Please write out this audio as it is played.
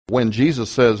When Jesus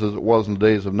says, as it was in the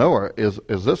days of Noah, is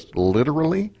this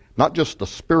literally? Not just the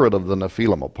spirit of the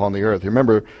Nephilim upon the earth. You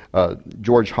remember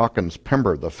George Hawkins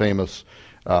Pember, the famous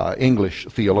English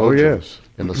theologian. Oh, yes.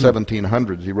 In the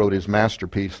 1700s, he wrote his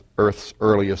masterpiece, Earth's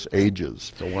Earliest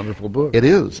Ages. It's a wonderful book. It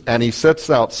is. And he sets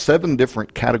out 7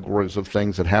 different categories of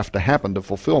things that have to happen to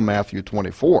fulfill Matthew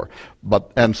 24.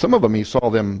 And some of them, he saw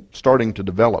them starting to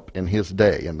develop in his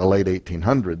day, in the late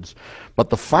 1800s. But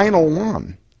the final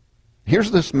one,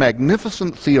 here's this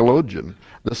magnificent theologian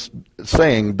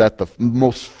saying that the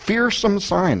most fearsome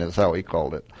sign, is how he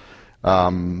called it,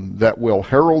 that will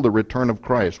herald the return of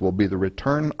Christ will be the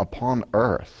return upon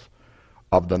earth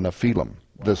of the Nephilim.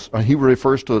 He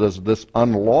refers to it as this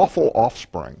unlawful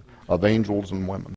offspring of angels and women.